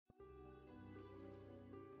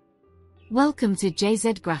Welcome to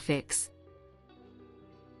jzgraphics.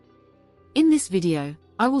 In this video,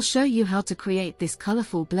 I will show you how to create this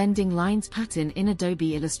colorful blending lines pattern in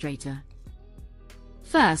Adobe Illustrator.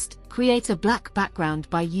 First, create a black background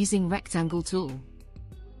by using Rectangle tool.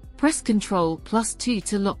 Press Ctrl+2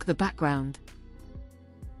 to lock the background.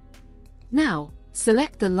 Now,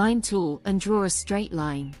 select the Line tool and draw a straight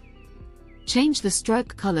line. Change the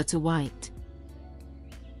stroke color to white.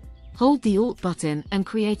 Hold the Alt button and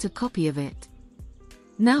create a copy of it.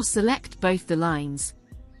 Now select both the lines.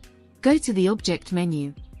 Go to the Object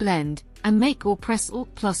menu, Blend, and make or press Alt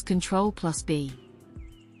plus Ctrl+B.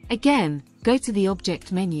 Again, go to the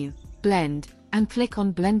Object menu, Blend, and click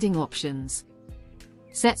on Blending Options.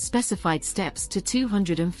 Set specified steps to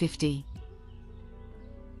 250.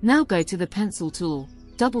 Now go to the Pencil tool,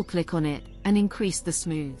 double-click on it, and increase the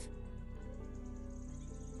smooth.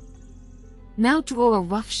 Now draw a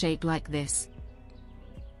rough shape like this.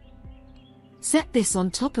 Set this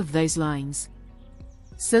on top of those lines.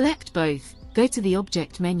 Select both, go to the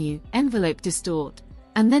Object menu, Envelope Distort,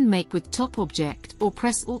 and then make with Top Object or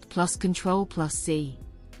press Alt plus Ctrl+C.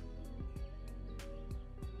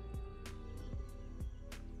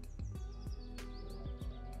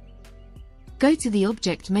 Go to the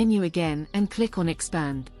Object menu again and click on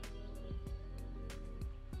Expand.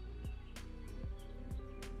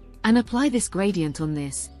 And apply this gradient on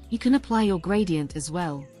this. You can apply your gradient as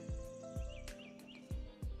well.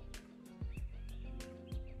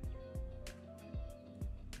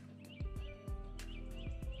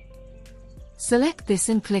 Select this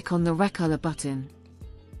and click on the Recolor button.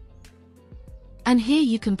 And here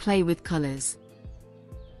you can play with colors.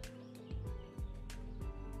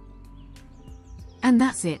 And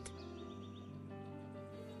that's it.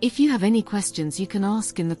 If you have any questions, you can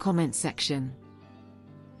ask in the comment section.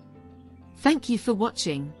 Thank you for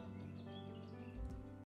watching.